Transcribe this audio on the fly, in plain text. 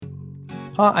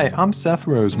Hi, I'm Seth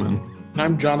Roseman,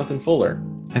 I'm Jonathan Fuller.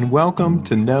 and welcome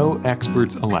to No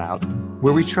Experts Allowed,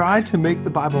 where we try to make the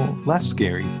Bible less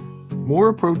scary, more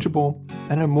approachable,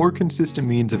 and a more consistent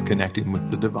means of connecting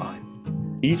with the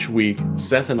divine. Each week,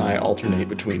 Seth and I alternate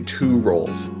between two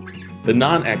roles. The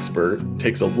non-expert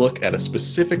takes a look at a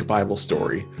specific Bible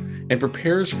story and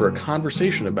prepares for a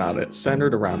conversation about it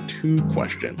centered around two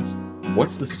questions.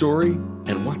 What's the story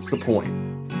and what's the point?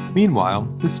 Meanwhile,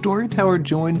 the storyteller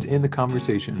joins in the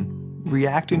conversation,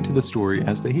 reacting to the story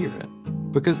as they hear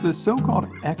it, because the so-called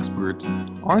experts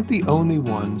aren't the only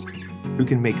ones who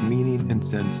can make meaning and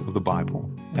sense of the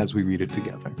Bible as we read it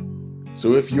together.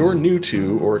 So if you're new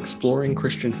to or exploring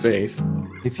Christian faith,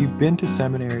 If you've been to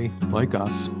seminary like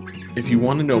us, if you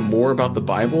want to know more about the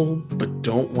Bible but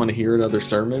don't want to hear another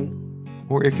sermon,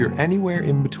 or if you're anywhere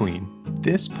in between,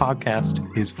 this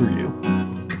podcast is for you.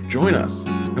 join us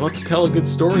and let's tell a good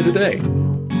story today.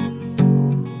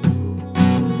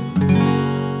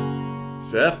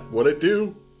 Seth, what'd it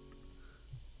do?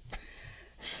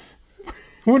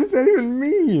 What does that even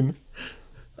mean?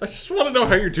 I just want to know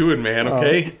how you're doing, man,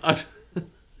 okay?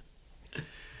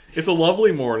 It's a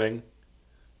lovely morning,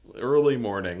 early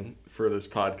morning for this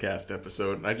podcast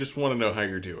episode, and I just want to know how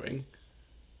you're doing.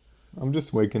 I'm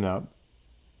just waking up.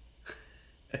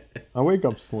 I wake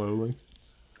up slowly.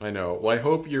 I know. Well, I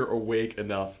hope you're awake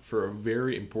enough for a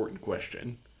very important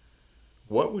question.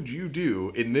 What would you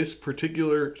do in this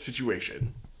particular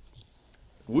situation?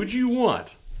 Would you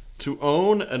want to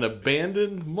own an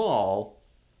abandoned mall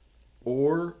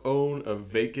or own a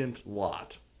vacant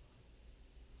lot?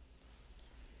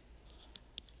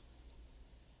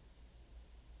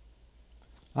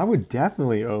 I would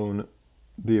definitely own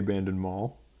the abandoned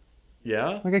mall.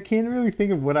 Yeah? Like, I can't really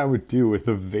think of what I would do with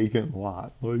a vacant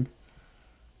lot. Like,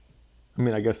 I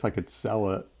mean, I guess I could sell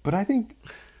it, but I think,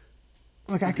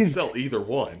 like, I could Sell either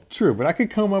one. True, but I could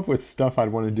come up with stuff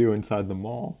I'd want to do inside the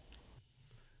mall.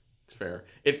 It's fair.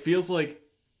 It feels like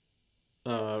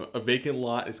a vacant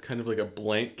lot is kind of like a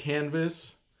blank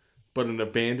canvas, but an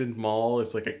abandoned mall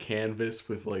is like a canvas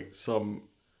with like some,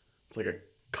 it's like a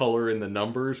color in the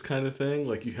numbers kind of thing.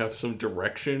 Like you have some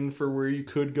direction for where you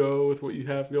could go with what you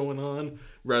have going on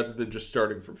rather than just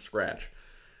starting from scratch.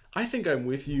 I think I'm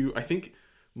with you. I think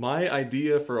my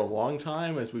idea for a long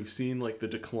time, as we've seen like the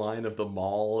decline of the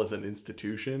mall as an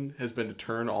institution, has been to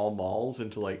turn all malls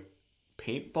into like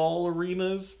paintball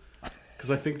arenas. Because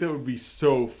I think that would be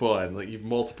so fun. Like you've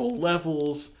multiple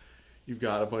levels, you've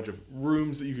got a bunch of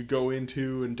rooms that you could go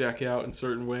into and deck out in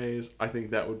certain ways. I think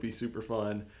that would be super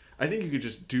fun. I think you could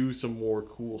just do some more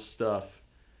cool stuff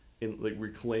in like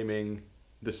reclaiming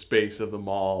the space of the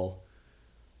mall,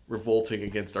 revolting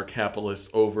against our capitalist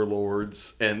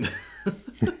overlords, and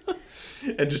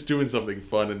and just doing something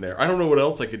fun in there. I don't know what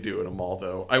else I could do in a mall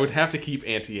though. I would have to keep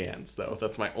Auntie Anne's though.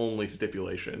 That's my only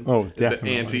stipulation. Oh, is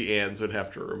definitely. that Auntie Anne's would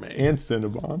have to remain. And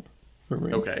Cinnabon for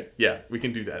me. Okay, yeah, we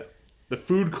can do that. The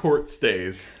food court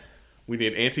stays. We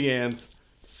need Auntie Anne's,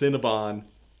 Cinnabon,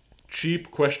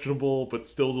 cheap, questionable, but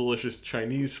still delicious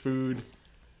Chinese food,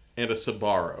 and a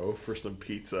Sbarro for some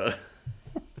pizza.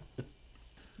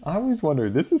 I always wonder,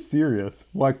 this is serious,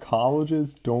 why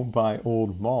colleges don't buy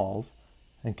old malls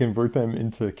and convert them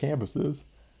into campuses.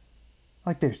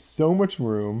 Like, there's so much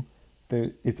room.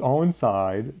 It's all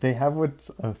inside. They have what's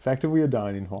effectively a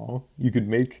dining hall. You could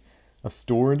make a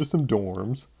store into some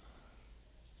dorms.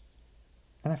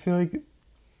 And I feel like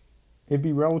it'd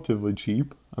be relatively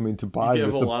cheap. I mean, to buy You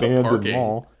have this a lot of abandoned parking.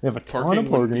 mall. They have a ton Parking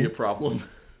of wouldn't be parking. a problem.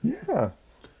 Yeah.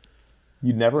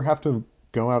 You never have to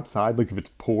go outside, like if it's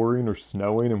pouring or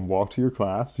snowing, and walk to your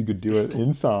class. You could do it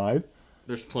inside.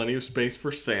 There's plenty of space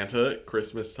for Santa at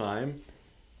Christmas time.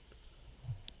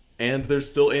 And there's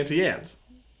still Auntie Anne's.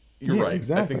 You're Yeah, right.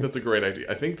 exactly. I think that's a great idea.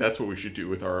 I think that's what we should do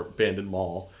with our abandoned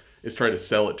mall, is try to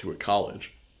sell it to a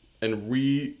college and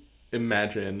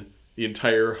reimagine the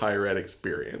entire higher ed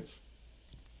experience.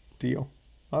 Deal.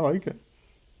 I like it.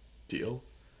 Deal.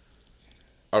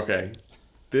 Okay.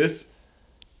 This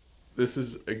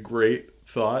is a great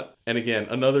thought. And again,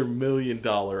 another $1 million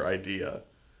idea.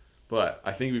 But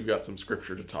I think we've got some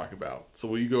scripture to talk about. So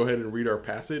will you go ahead and read our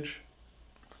passage?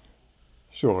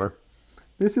 Sure.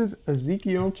 This is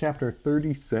Ezekiel chapter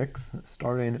 36,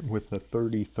 starting with the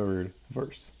 33rd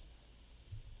verse.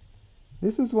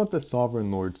 This is what the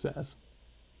sovereign Lord says.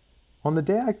 On the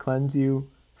day I cleanse you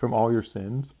from all your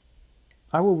sins,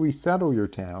 I will resettle your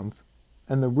towns,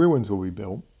 and the ruins will be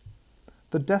built.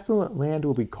 The desolate land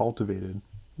will be cultivated,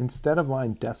 instead of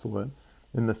lying desolate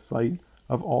in the sight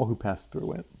of all who pass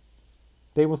through it.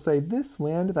 They will say, this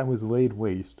land that was laid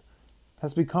waste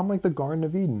has become like the Garden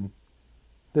of Eden.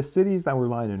 The cities that were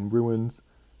lying in ruins,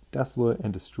 desolate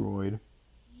and destroyed,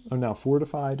 are now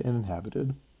fortified and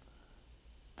inhabited.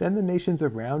 Then the nations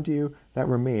around you that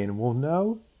remain will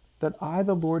know that I,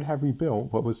 the Lord, have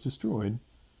rebuilt what was destroyed,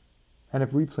 and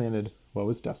have replanted what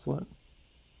was desolate.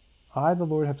 I, the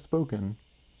Lord, have spoken,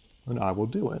 and I will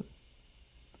do it.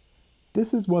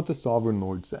 This is what the sovereign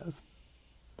Lord says.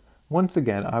 Once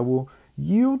again, I will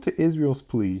yield to Israel's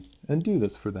plea and do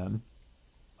this for them.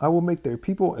 I will make their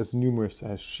people as numerous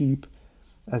as sheep,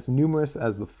 as numerous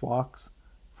as the flocks,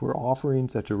 for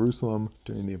offerings at Jerusalem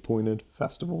during the appointed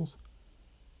festivals.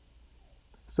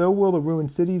 So will the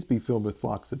ruined cities be filled with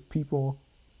flocks of people.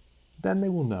 Then they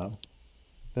will know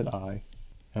that I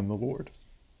am the Lord.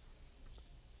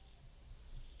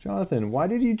 Jonathan, why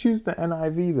did you choose the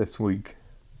NIV this week?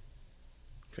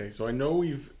 Okay, so I know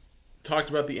we've talked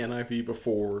about the NIV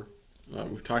before.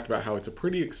 We've talked about how it's a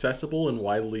pretty accessible and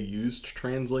widely used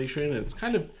translation, and it's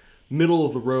kind of middle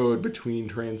of the road between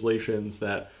translations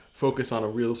that focus on a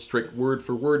real strict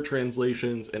word-for-word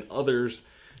translations and others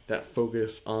that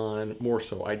focus on more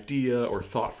so idea or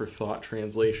thought-for-thought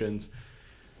translations.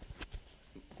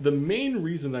 The main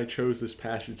reason I chose this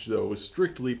passage, though, was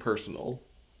strictly personal,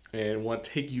 and want to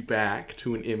take you back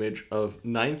to an image of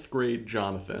 9th grade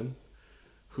Jonathan,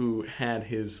 who had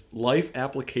his life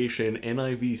application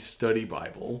NIV study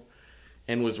Bible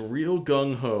and was real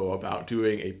gung-ho about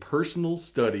doing a personal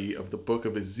study of the book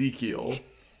of Ezekiel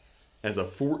as a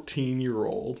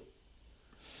 14-year-old.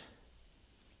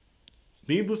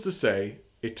 Needless to say,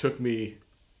 it took me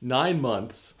 9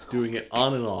 months doing it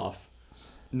on and off,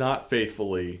 not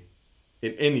faithfully,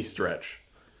 in any stretch.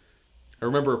 I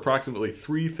remember approximately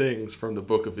 3 things from the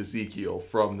book of Ezekiel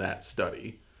from that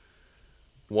study.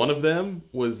 One of them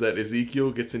was that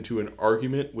Ezekiel gets into an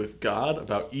argument with God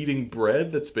about eating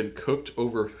bread that's been cooked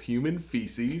over human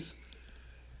feces.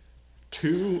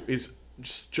 2 is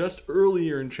just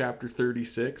earlier in chapter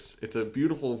 36. It's a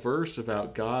beautiful verse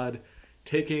about God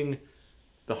taking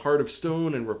the heart of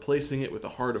stone and replacing it with a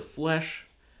heart of flesh.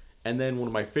 And then one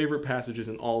of my favorite passages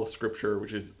in all of Scripture,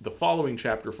 which is the following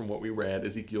chapter from what we read,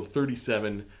 Ezekiel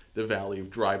 37, the Valley of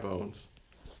Dry Bones.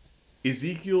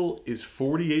 Ezekiel is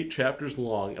 48 chapters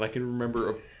long, and I can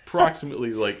remember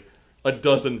approximately like a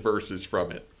dozen verses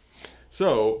from it.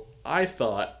 So I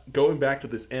thought going back to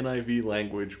this NIV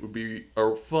language would be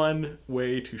a fun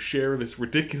way to share this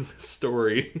ridiculous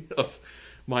story of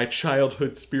my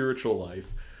childhood spiritual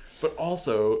life, but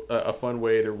also a fun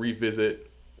way to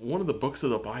revisit one of the books of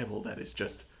the Bible that is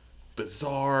just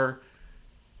bizarre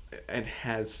and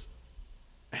has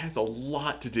a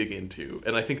lot to dig into,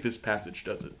 and I think this passage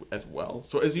does it as well.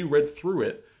 So as you read through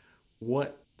it,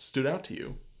 what stood out to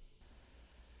you?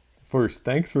 First,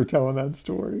 thanks for telling that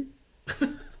story.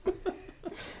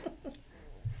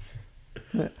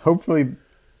 Hopefully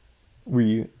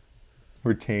we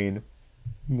retain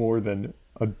more than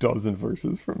a dozen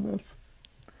verses from this.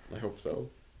 I hope so.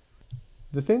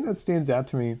 The thing that stands out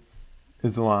to me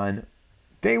is the line,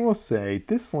 "They will say,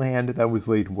 this land that was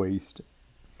laid waste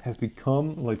has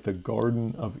become like the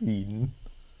Garden of Eden."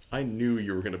 I knew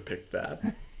you were going to pick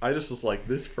that. I just was like,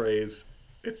 this phrase,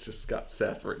 it's just got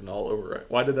Seth written all over it.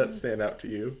 Why did that stand out to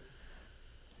you?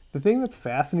 The thing that's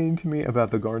fascinating to me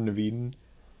about the Garden of Eden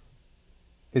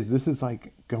is this is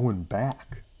like going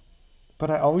back. But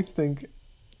I always think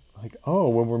like, oh,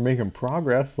 when we're making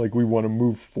progress, like we want to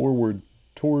move forward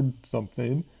toward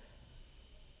something.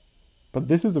 But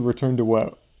this is a return to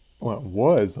what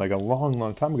was like a long,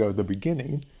 long time ago at the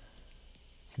beginning.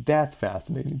 So that's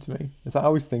fascinating to me. As I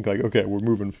always think like, okay, we're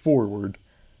moving forward,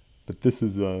 but this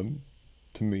is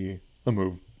to me a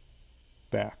move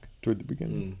back toward the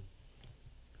beginning.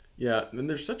 Yeah, and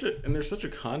there's such a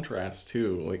contrast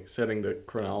too, like setting the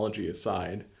chronology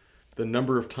aside. The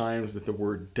number of times that the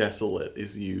word desolate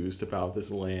is used about this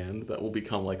land that will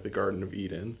become like the Garden of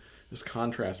Eden. This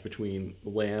contrast between the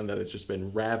land that has just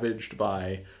been ravaged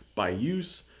by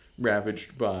use,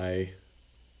 ravaged by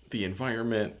the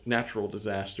environment, natural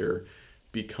disaster,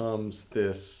 becomes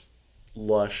this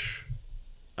lush,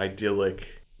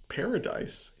 idyllic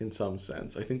paradise in some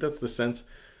sense. I think that's the sense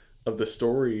of the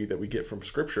story that we get from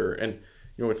Scripture. And,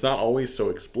 it's not always so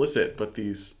explicit, but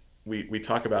we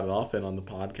talk about it often on the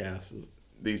podcast.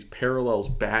 These parallels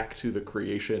back to the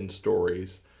creation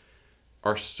stories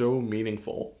are so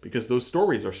meaningful because those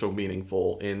stories are so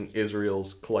meaningful in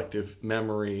Israel's collective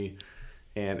memory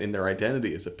and in their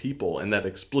identity as a people. And that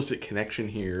explicit connection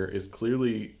here is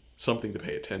clearly something to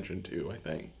pay attention to, I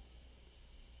think.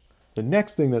 The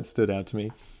next thing that stood out to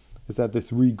me is that this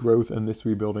regrowth and this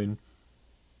rebuilding,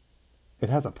 it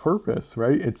has a purpose,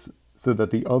 right? It's so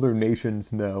that the other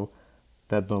nations know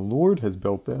that the Lord has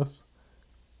built this.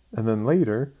 And then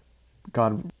later,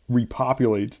 God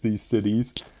repopulates these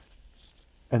cities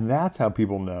And that's how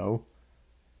people know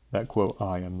that, quote,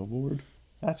 I am the Lord.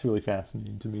 That's really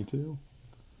fascinating to me, too.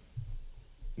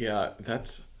 Yeah,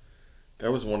 that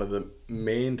was one of the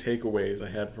main takeaways I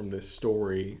had from this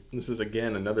story. This is,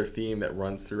 again, another theme that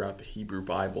runs throughout the Hebrew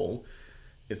Bible,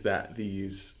 is that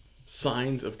these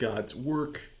signs of God's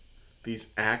work,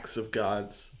 these acts of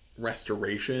God's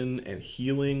restoration and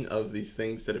healing of these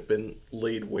things that have been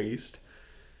laid waste,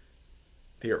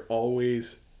 they are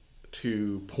always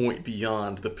to point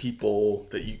beyond the people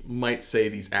that you might say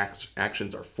these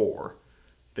actions are for.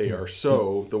 They are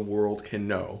so the world can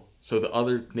know, so the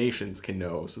other nations can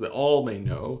know, so that all may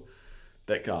know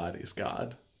that God is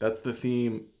God. That's the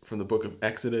theme from the book of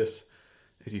Exodus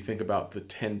as you think about the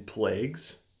 10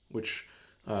 plagues, which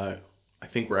I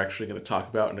think we're actually going to talk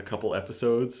about in a couple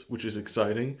episodes, which is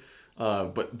exciting.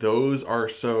 But those are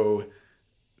so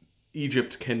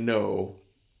Egypt can know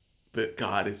that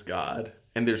God is God.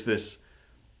 And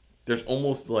there's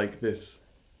almost like this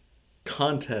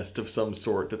contest of some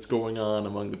sort that's going on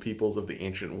among the peoples of the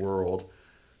ancient world.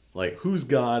 Like, whose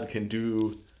God can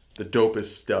do the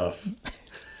dopest stuff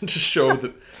to show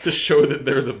that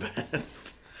they're the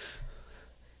best.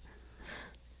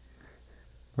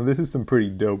 Well, this is some pretty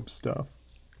dope stuff.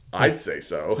 I'd say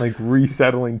so. Like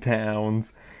resettling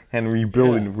towns and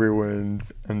rebuilding Yeah.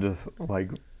 ruins and just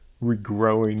like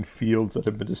regrowing fields that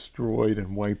have been destroyed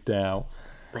and wiped out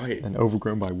Right. and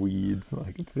overgrown by weeds.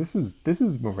 Like this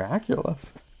is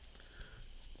miraculous.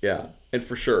 Yeah, and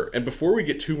for sure. And before we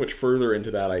get too much further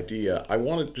into that idea, I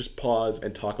want to just pause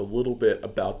and talk a little bit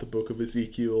about the book of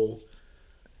Ezekiel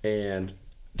and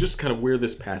just kind of where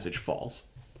this passage falls.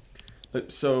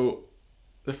 So,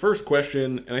 the first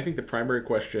question, and I think the primary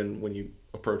question when you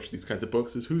approach these kinds of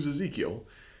books, is who's Ezekiel?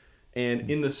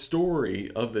 And in the story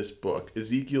of this book,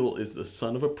 Ezekiel is the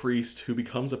son of a priest who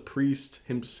becomes a priest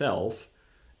himself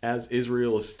as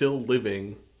Israel is still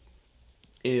living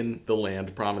in the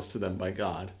land promised to them by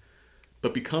God,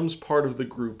 but becomes part of the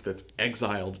group that's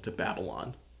exiled to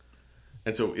Babylon.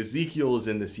 And so Ezekiel is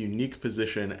in this unique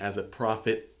position as a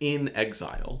prophet in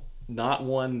exile, not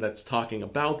one that's talking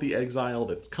about the exile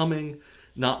that's coming,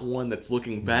 not one that's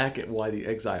looking back at why the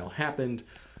exile happened,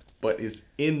 but is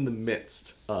in the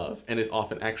midst of, and is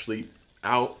often actually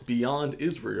out beyond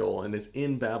Israel and is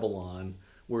in Babylon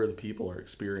where the people are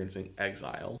experiencing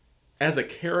exile. As a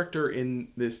character in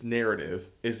this narrative,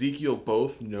 Ezekiel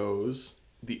both knows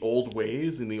the old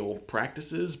ways and the old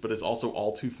practices, but is also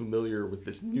all too familiar with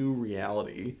this new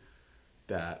reality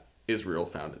that Israel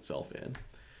found itself in.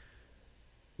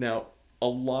 Now, a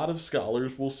lot of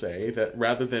scholars will say that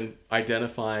rather than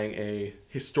identifying a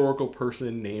historical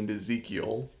person named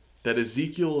Ezekiel, that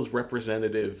Ezekiel is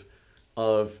representative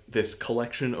of this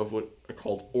collection of what are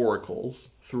called oracles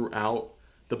throughout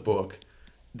the book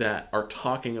that are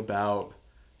talking about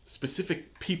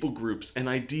specific people groups and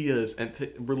ideas and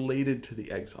related to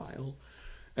the exile.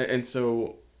 And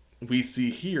so we see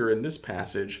here in this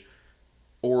passage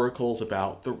oracles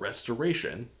about the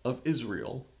restoration of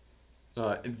Israel.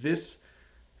 This,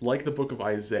 like the book of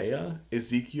Isaiah,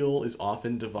 Ezekiel is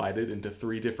often divided into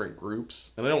 3 different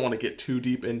groups. And I don't want to get too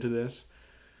deep into this,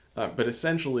 but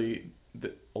essentially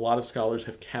a lot of scholars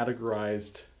have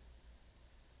categorized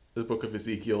the book of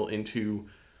Ezekiel into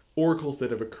oracles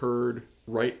that have occurred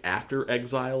right after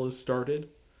exile is started,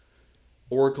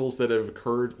 oracles that have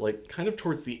occurred like kind of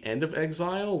towards the end of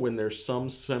exile when there's some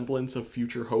semblance of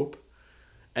future hope,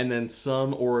 and then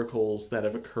some oracles that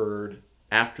have occurred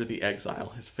after the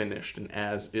exile has finished and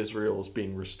as Israel is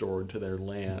being restored to their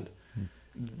land.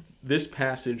 This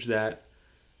passage that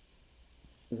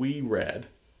we read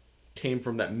came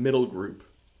from that middle group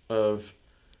of,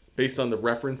 based on the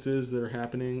references that are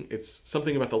happening, it's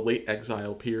something about the late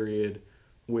exile period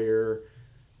where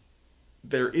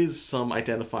there is some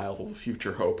identifiable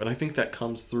future hope. And I think that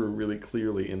comes through really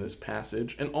clearly in this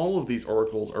passage. And all of these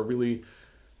oracles are really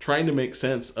trying to make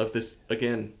sense of this,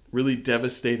 again, really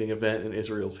devastating event in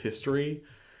Israel's history.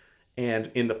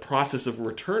 And in the process of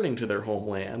returning to their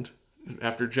homeland,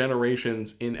 after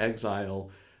generations in exile,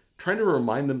 trying to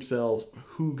remind themselves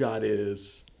who God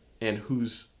is and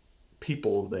whose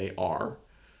people they are.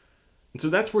 And so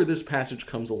that's where this passage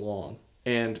comes along.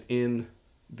 And in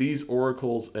these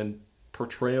oracles and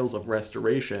portrayals of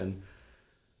restoration,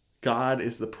 God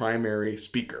is the primary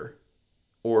speaker.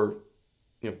 Or,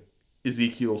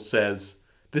 Ezekiel says,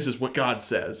 this is what God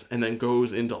says, and then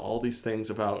goes into all these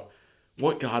things about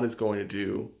what God is going to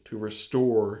do to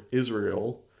restore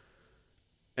Israel.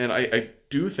 And I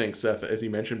do think, Seth, as you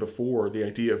mentioned before, the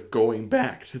idea of going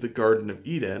back to the Garden of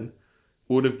Eden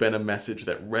would have been a message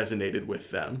that resonated with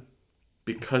them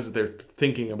because they're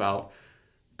thinking about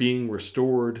being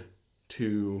restored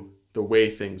to the way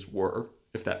things were,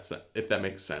 if that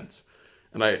makes sense.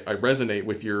 And I resonate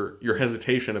with your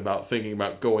hesitation about thinking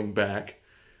about going back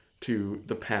to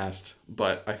the past,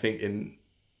 but I think in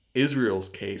Israel's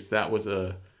case, that was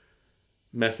a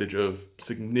message of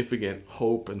significant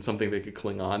hope and something they could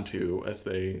cling on to as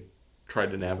they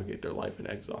tried to navigate their life in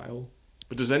exile.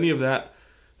 But does any of that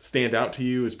stand out to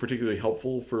you as particularly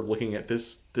helpful for looking at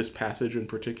this passage in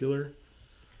particular?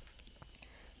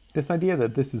 This idea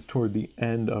that this is toward the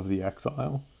end of the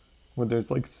exile, when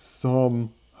there's like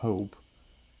some hope,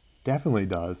 definitely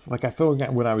does. Like, I feel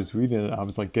like when I was reading it, I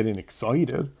was like getting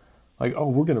excited. Like, oh,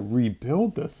 we're going to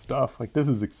rebuild this stuff. Like, this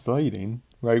is exciting,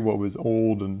 right? What was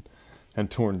old and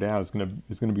torn down is going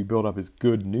to be built up as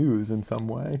good news in some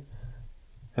way.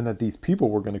 And that these people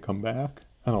were going to come back.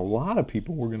 And a lot of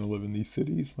people were going to live in these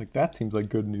cities. Like, that seems like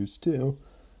good news too.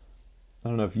 I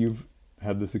don't know if you've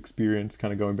had this experience,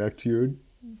 kind of going back to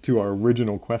our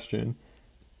original question.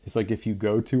 It's like, if you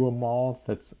go to a mall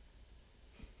that's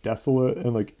desolate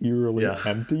and like eerily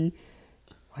empty,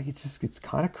 like it's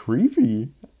kind of creepy.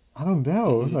 I don't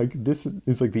know. Mm-hmm. Like, this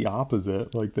is like the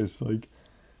opposite. Like, there's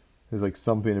like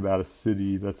something about a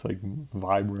city that's like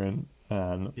vibrant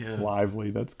and lively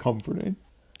that's comforting.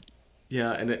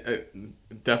 Yeah, and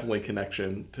it definitely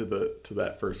connection to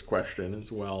that first question as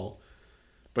well.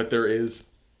 But there is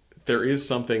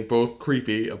something both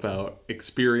creepy about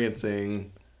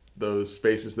experiencing those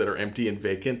spaces that are empty and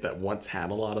vacant that once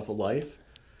had a lot of a life.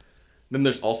 Then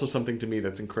there's also something to me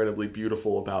that's incredibly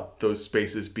beautiful about those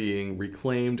spaces being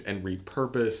reclaimed and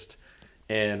repurposed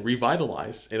and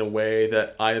revitalized in a way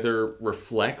that either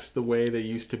reflects the way they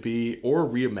used to be or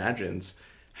reimagines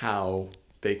how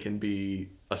they can be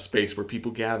a space where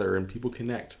people gather and people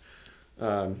connect.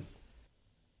 I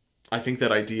think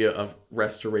that idea of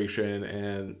restoration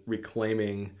and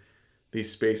reclaiming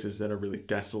these spaces that are really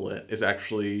desolate is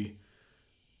actually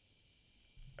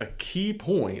a key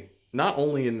point, not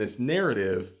only in this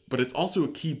narrative, but it's also a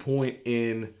key point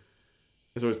in,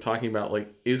 as I was talking about,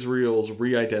 like Israel's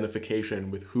re-identification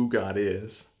with who God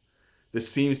is. This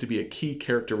seems to be a key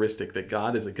characteristic, that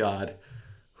God is a God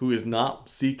who is not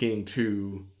seeking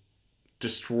to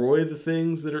destroy the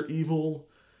things that are evil,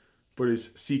 but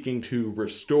is seeking to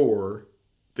restore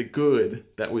the good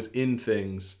that was in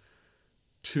things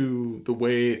to the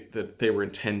way that they were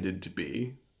intended to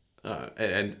be.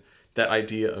 And that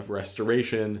idea of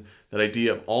restoration, that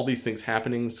idea of all these things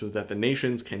happening so that the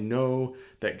nations can know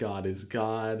that God is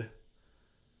God.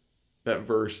 That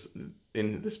verse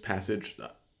in this passage,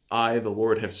 I, the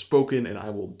Lord, have spoken and I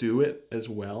will do it as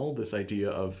well. This idea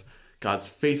of God's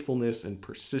faithfulness and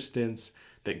persistence,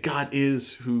 that God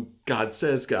is who God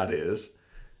says God is,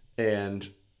 and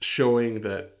showing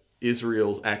that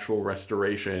Israel's actual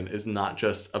restoration is not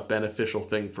just a beneficial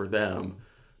thing for them,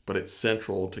 but it's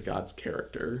central to God's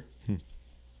character.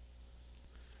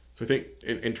 So I think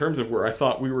in terms of where I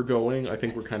thought we were going, I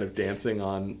think we're kind of dancing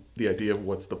on the idea of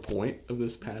what's the point of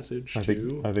this passage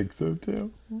too. I think so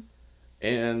too.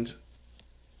 And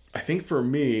I think for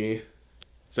me,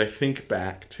 as I think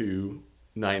back to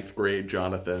 9th grade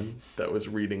Jonathan that was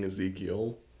reading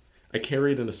Ezekiel, I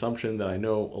carried an assumption that I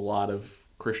know a lot of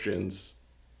Christians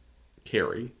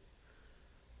carry,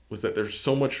 was that there's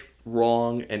so much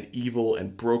wrong and evil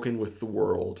and broken with the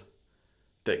world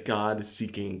that God is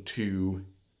seeking to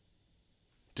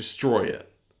destroy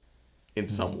it in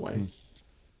some way.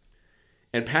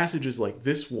 And passages like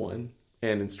this one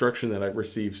and instruction that I've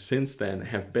received since then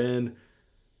have been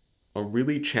a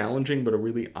really challenging but a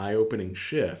really eye-opening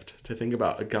shift to think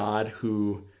about a God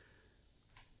who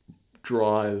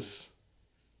draws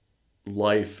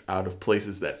life out of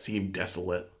places that seem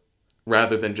desolate,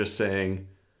 rather than just saying,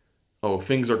 oh,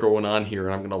 things are going on here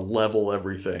and I'm going to level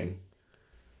everything.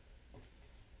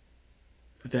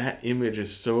 That image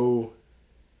is so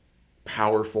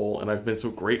powerful, and I've been so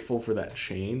grateful for that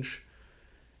change.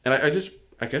 And I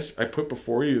guess I put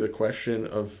before you the question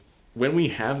of, when we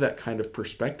have that kind of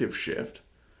perspective shift,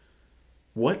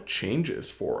 what changes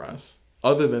for us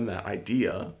other than that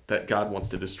idea that God wants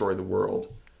to destroy the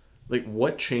world? Like,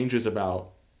 what changes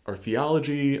about our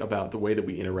theology, about the way that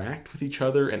we interact with each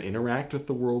other and interact with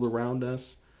the world around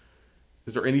us?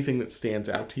 Is there anything that stands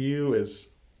out to you as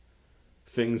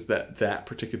things that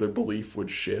particular belief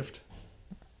would shift?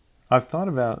 I've thought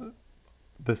about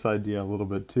this idea a little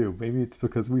bit too. Maybe it's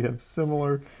because we have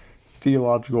similar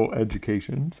theological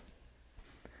educations.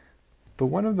 But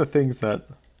one of the things that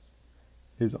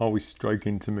is always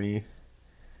striking to me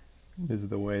is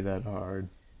the way that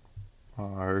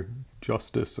our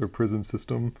justice or prison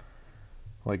system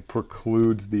like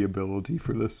precludes the ability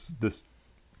for this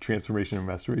transformation and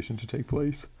restoration to take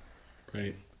place.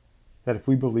 Right. that if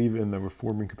we believe in the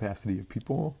reforming capacity of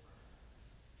people,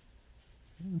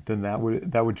 then that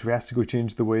would drastically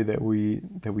change the way that we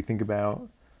think about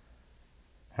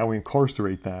how we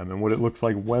incarcerate them and what it looks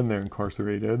like when they're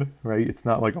incarcerated, right? It's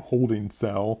not like a holding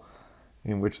cell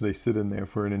in which they sit in there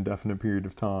for an indefinite period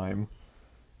of time,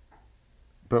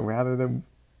 but rather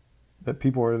that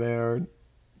people are there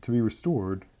to be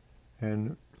restored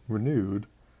and renewed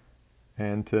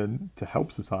and to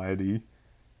help society,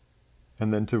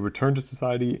 and then to return to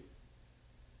society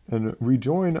and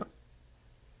rejoin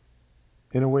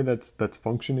in a way that's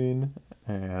functioning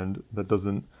and that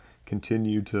doesn't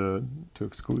continue to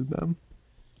exclude them.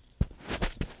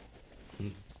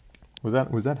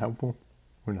 Was that helpful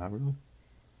or not really?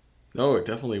 No, it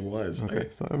definitely was. Okay,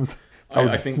 so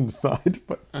I think an aside,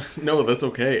 but no, that's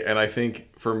okay. And I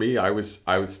think for me, I was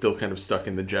still kind of stuck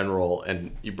in the general,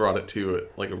 and you brought it to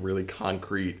like a really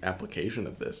concrete application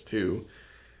of this too.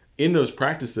 In those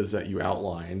practices that you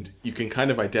outlined, you can kind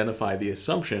of identify the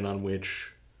assumption on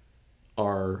which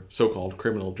our so-called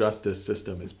criminal justice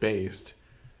system is based,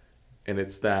 and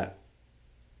it's that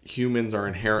humans are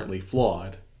inherently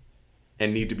flawed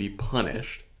and need to be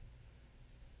punished.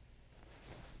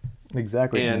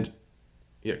 Exactly. And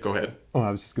yeah, go ahead. Oh,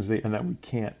 I was just going to say, and that we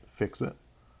can't fix it.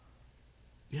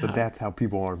 Yeah. But that's how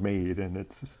people are made, and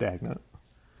it's stagnant.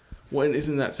 Well, and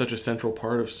isn't that such a central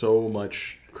part of so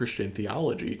much Christian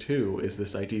theology, too, is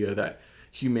this idea that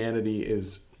humanity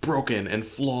is broken and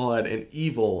flawed and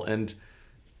evil, and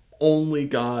only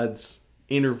God's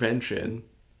intervention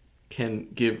can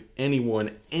give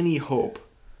anyone any hope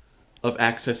of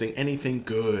accessing anything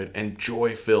good and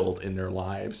joy-filled in their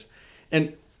lives.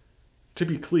 And to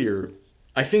be clear,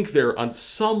 I think there, on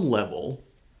some level,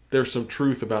 there's some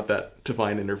truth about that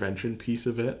divine intervention piece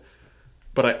of it.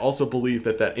 But I also believe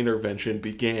that intervention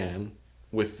began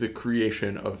with the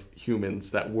creation of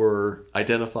humans that were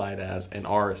identified as and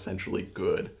are essentially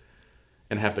good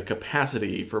and have the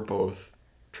capacity for both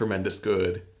tremendous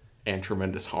good and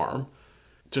tremendous harm.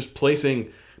 Just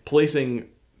placing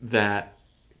that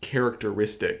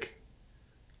characteristic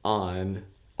on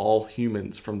all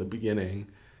humans from the beginning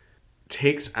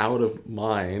takes out of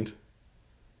mind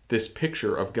this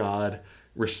picture of God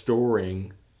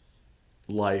restoring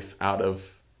life out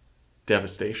of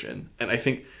devastation. And I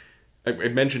think I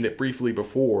mentioned it briefly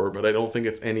before, but I don't think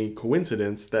it's any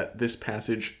coincidence that this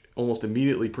passage almost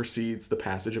immediately precedes the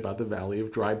passage about the Valley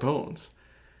of Dry Bones.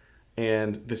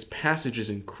 And this passage is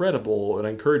incredible, and I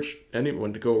encourage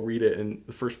anyone to go read it in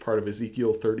the first part of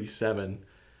Ezekiel 37,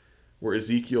 where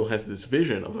Ezekiel has this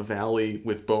vision of a valley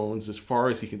with bones as far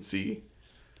as he can see.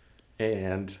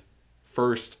 And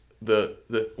first, the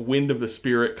wind of the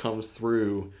Spirit comes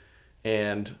through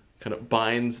and kind of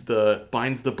binds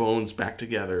the bones back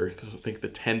together. Think the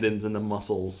tendons and the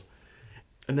muscles.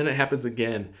 And then it happens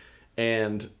again,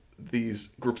 and these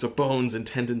groups of bones and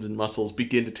tendons and muscles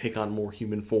begin to take on more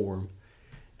human form.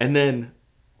 And then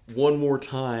one more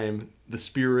time, the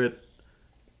Spirit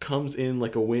comes in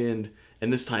like a wind,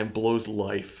 and this time blows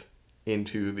life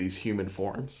into these human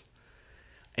forms.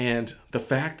 And the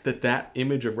fact that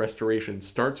image of restoration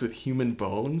starts with human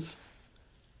bones,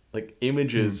 like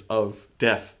images of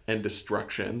death and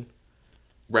destruction,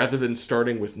 rather than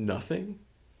starting with nothing,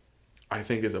 I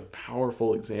think is a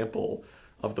powerful example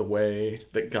of the way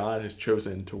that God has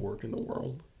chosen to work in the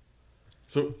world.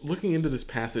 So looking into this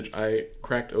passage, I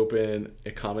cracked open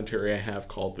a commentary I have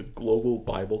called the Global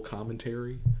Bible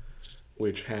Commentary,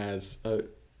 which has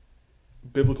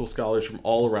biblical scholars from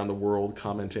all around the world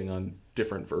commenting on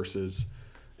different verses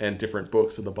and different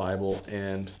books of the Bible.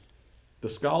 And the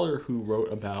scholar who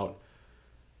wrote about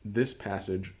this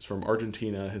passage is from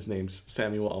Argentina. His name's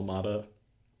Samuel Almada.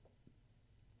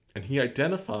 And he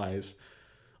identifies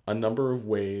a number of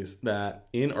ways that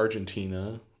in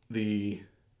Argentina, the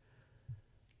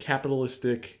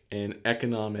capitalistic and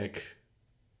economic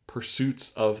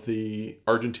pursuits of the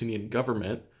Argentinian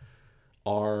government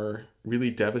are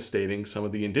really devastating some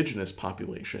of the indigenous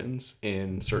populations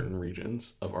in certain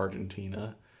regions of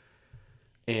Argentina.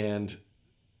 And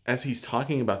as he's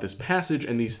talking about this passage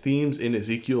and these themes in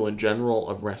Ezekiel in general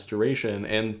of restoration,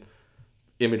 and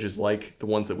images like the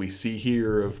ones that we see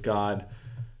here of God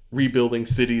rebuilding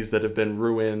cities that have been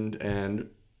ruined and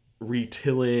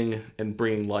retilling and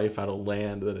bringing life out of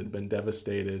land that had been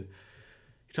devastated,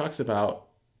 he talks about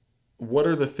what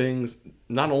are the things,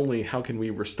 not only how can we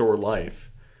restore life,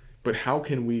 but how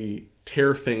can we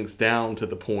tear things down to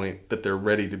the point that they're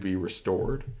ready to be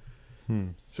restored.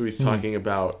 So he's talking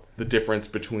about the difference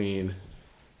between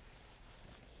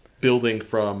building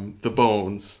from the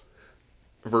bones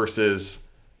versus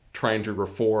trying to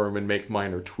reform and make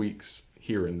minor tweaks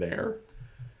here and there.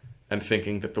 and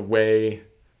thinking that the way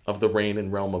of the reign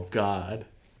and realm of God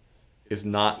is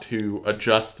not to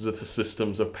adjust the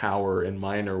systems of power in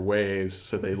minor ways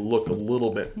so they look a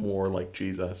little bit more like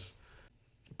Jesus,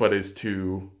 but is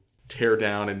to tear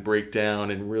down and break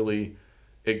down and really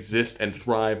exist and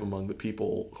thrive among the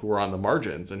people who are on the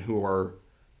margins and who are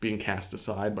being cast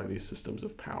aside by these systems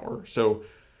of power. So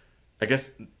I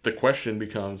guess the question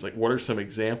becomes, like, what are some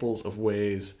examples of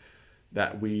ways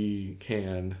that we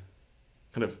can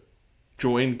kind of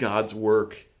join God's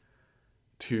work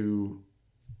to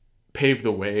pave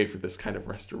the way for this kind of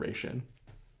restoration?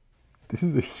 This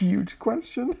is a huge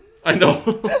question. I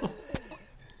know.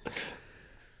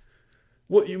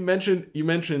 Well, you mentioned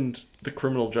the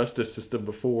criminal justice system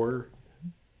before.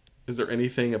 Is there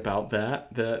anything about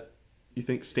that you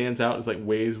think stands out as like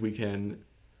ways we can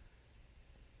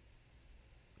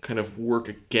kind of work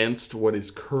against what is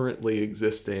currently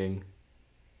existing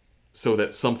so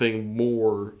that something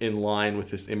more in line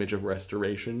with this image of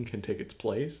restoration can take its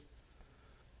place?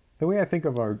 The way I think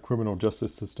of our criminal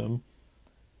justice system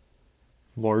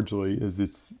largely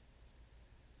is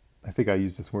I think I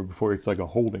used this word before, it's like a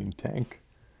holding tank.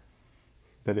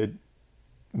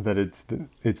 It's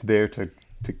there to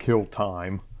kill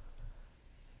time.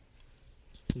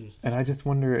 And I just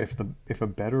wonder if a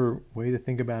better way to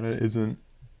think about it isn't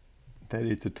that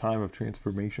it's a time of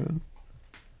transformation.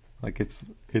 Like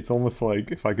it's almost like,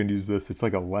 if I can use this, it's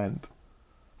like a Lent.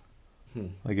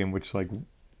 Like in which like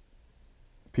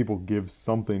people give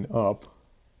something up,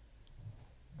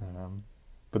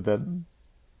 but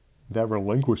that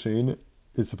relinquishing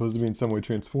is supposed to be in some way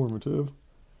transformative.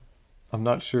 I'm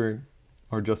not sure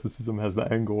our justice system has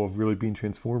the angle of really being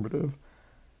transformative.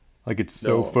 Like it's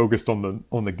so focused on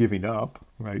the giving up,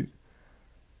 right?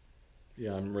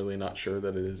 Yeah, I'm really not sure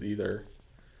that it is either.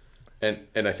 And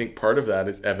I think part of that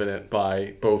is evident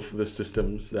by both the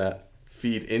systems that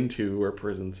feed into our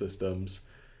prison systems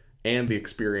and the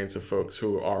experience of folks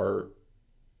who are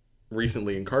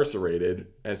recently incarcerated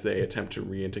as they attempt to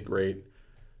reintegrate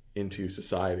into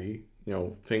society. You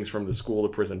know, things from the school to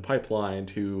prison pipeline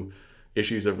to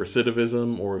issues of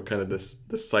recidivism, or kind of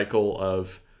this cycle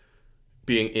of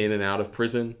being in and out of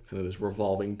prison, kind of this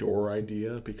revolving door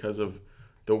idea, because of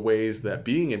the ways that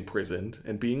being imprisoned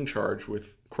and being charged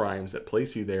with crimes that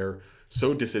place you there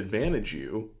so disadvantage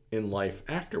you in life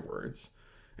afterwards.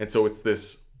 And so it's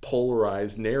this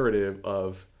polarized narrative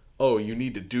of, oh, you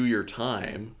need to do your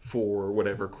time for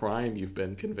whatever crime you've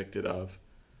been convicted of.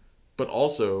 But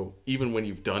also, even when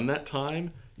you've done that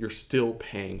time, you're still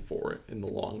paying for it in the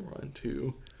long run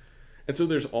too. And so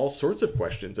there's all sorts of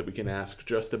questions that we can ask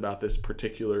just about this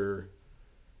particular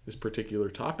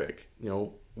topic. You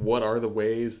know, what are the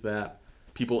ways that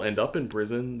people end up in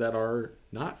prison that are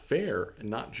not fair and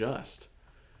not just?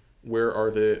 Where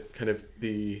are the kind of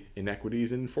the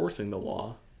inequities in enforcing the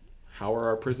law? How are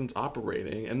our prisons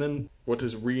operating? And then what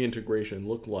does reintegration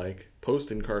look like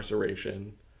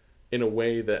post-incarceration in a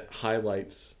way that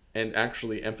highlights and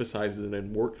actually emphasizes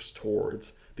and works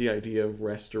towards the idea of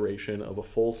restoration of a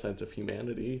full sense of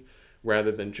humanity,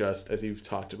 rather than just, as you've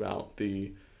talked about,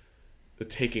 the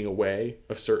taking away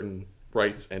of certain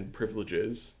rights and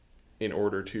privileges in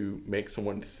order to make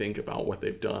someone think about what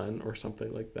they've done or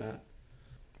something like that.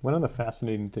 One of the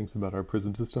fascinating things about our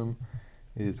prison system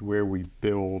is where we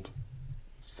build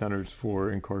centers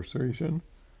for incarceration.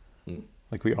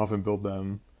 Like we often build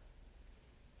them,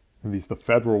 at least the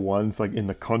federal ones, like in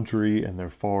the country, and they're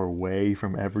far away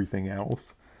from everything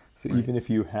else. So right. Even if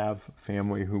you have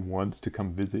family who wants to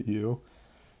come visit you,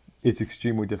 it's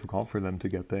extremely difficult for them to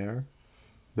get there.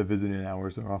 The visiting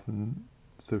hours are often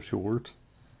so short.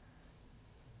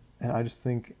 And I just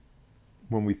think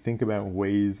when we think about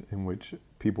ways in which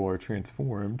people are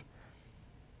transformed,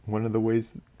 one of the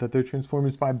ways that they're transformed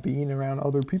is by being around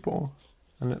other people,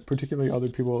 and particularly other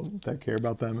people that care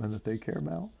about them and that they care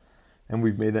about. And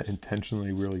we've made that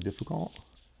intentionally really difficult.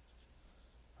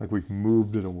 Like we've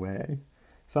moved it away.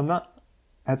 So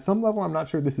at some level, I'm not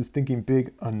sure this is thinking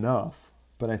big enough,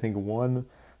 but I think one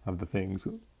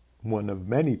of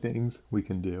many things we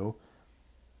can do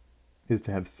is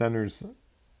to have centers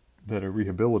that are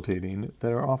rehabilitating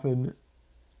that are often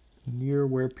near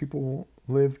where people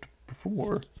lived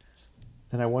before.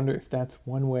 And I wonder if that's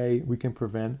one way we can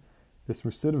prevent this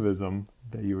recidivism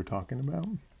that you were talking about.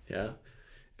 Yeah.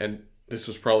 And this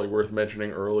was probably worth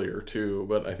mentioning earlier too,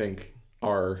 but I think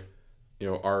our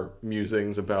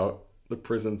musings about the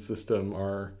prison system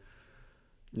are,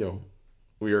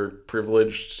 we are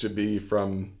privileged to be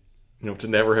from, to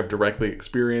never have directly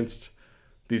experienced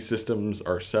these systems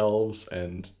ourselves,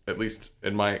 and at least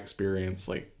in my experience,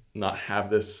 like not have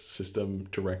this system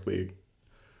directly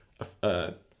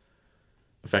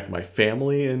affect my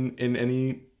family in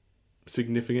any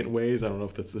significant ways. I don't know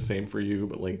if that's the same for you,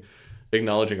 but like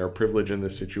acknowledging our privilege in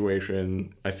this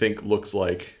situation, I think looks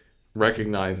like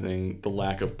recognizing the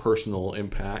lack of personal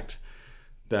impact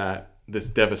that this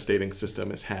devastating system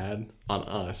has had on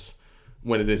us,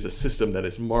 when it is a system that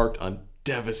is marked on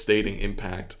devastating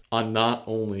impact on not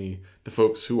only the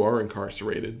folks who are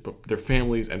incarcerated, but their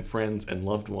families and friends and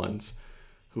loved ones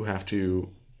who have to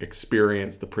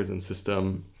experience the prison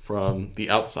system from the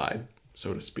outside,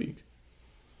 so to speak.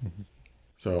 Mm-hmm.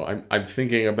 So I'm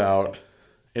thinking about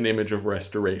an image of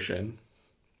restoration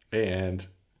and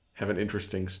have an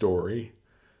interesting story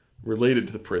related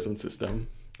to the prison system.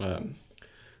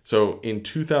 So in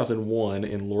 2001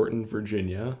 in Lorton,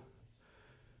 Virginia,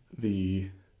 the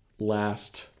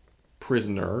last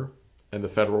prisoner in the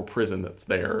federal prison that's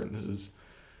there, and this is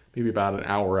maybe about an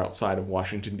hour outside of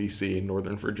Washington, D.C. in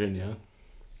Northern Virginia,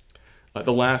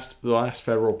 the last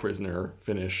federal prisoner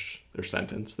finished their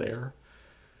sentence there.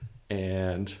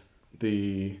 And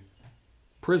the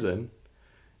prison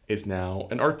is now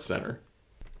an arts center.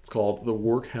 It's called the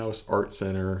Workhouse Art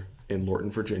Center in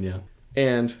Lorton, Virginia.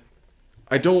 And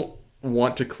I don't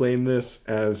want to claim this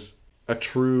as a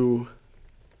true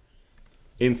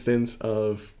instance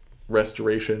of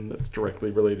restoration that's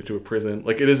directly related to a prison.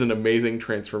 Like, it is an amazing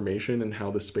transformation in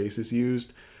how the space is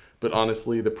used. But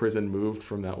honestly, the prison moved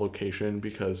from that location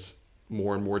because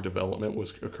more and more development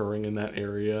was occurring in that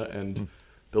area, and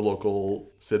the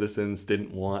local citizens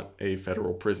didn't want a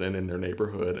federal prison in their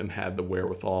neighborhood and had the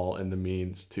wherewithal and the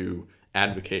means to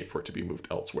advocate for it to be moved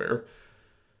elsewhere.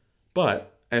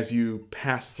 But as you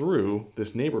pass through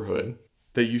this neighborhood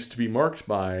that used to be marked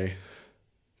by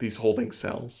these holding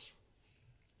cells,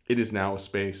 it is now a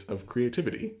space of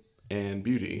creativity and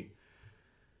beauty.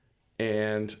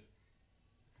 And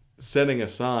setting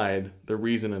aside the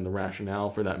reason and the rationale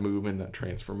for that move and that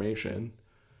transformation,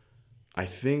 I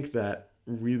think that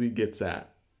really gets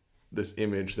at this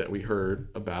image that we heard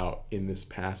about in this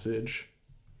passage,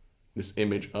 this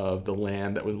image of the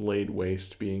land that was laid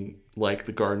waste being like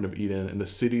the Garden of Eden, and the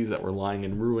cities that were lying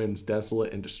in ruins,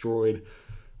 desolate and destroyed,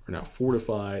 are now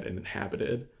fortified and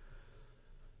inhabited.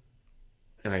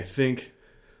 And I think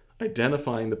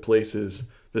identifying the places,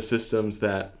 the systems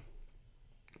that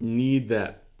need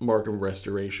that mark of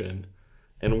restoration,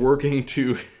 and working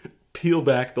to peel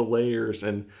back the layers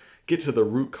and get to the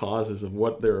root causes of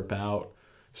what they're about,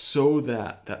 so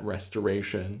that that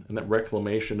restoration and that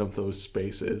reclamation of those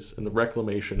spaces and the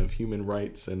reclamation of human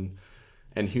rights and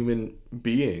human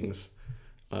beings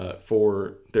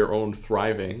for their own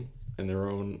thriving and their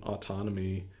own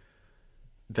autonomy,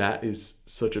 that is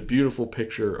such a beautiful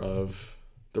picture of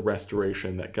the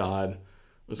restoration that God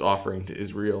was offering to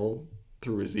Israel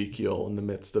through Ezekiel in the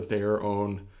midst of their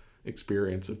own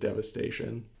experience of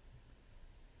devastation.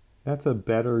 That's a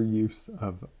better use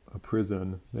of a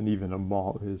prison than even a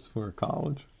mall is for a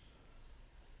college.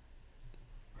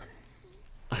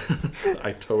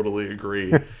 I totally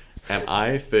agree. And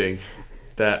I think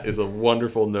that is a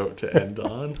wonderful note to end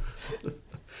on.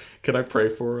 Can I pray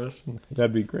for us?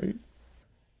 That'd be great.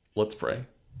 Let's pray.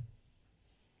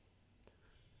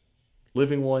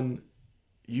 Living One,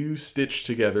 you stitch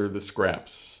together the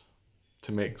scraps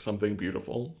to make something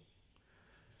beautiful.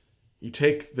 You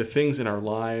take the things in our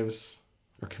lives,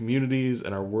 our communities,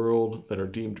 and our world that are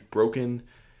deemed broken,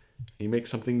 and you make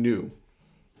something new,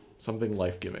 something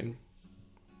life-giving.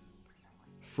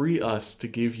 Free us to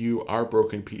give you our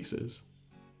broken pieces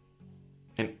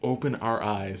and open our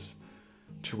eyes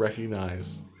to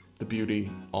recognize the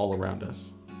beauty all around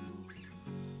us.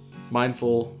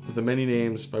 Mindful of the many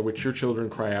names by which your children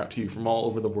cry out to you from all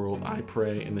over the world, I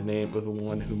pray in the name of the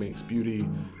one who makes beauty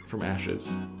from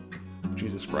ashes,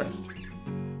 Jesus Christ.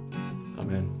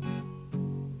 Amen.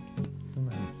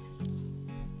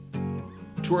 Amen.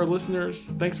 To our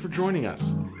listeners, thanks for joining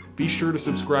us. Be sure to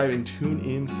subscribe and tune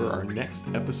in for our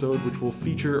next episode, which will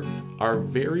feature our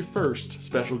very first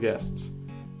special guests.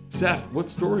 Seth, what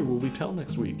story will we tell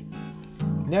next week?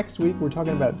 Next week, we're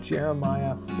talking about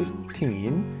Jeremiah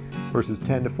 15, verses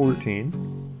 10 to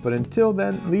 14. But until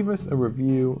then, leave us a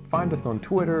review, find us on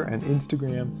Twitter and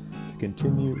Instagram to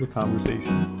continue the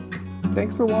conversation.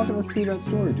 Thanks for walking us through that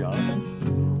story,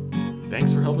 Jonathan.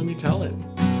 Thanks for helping me tell it.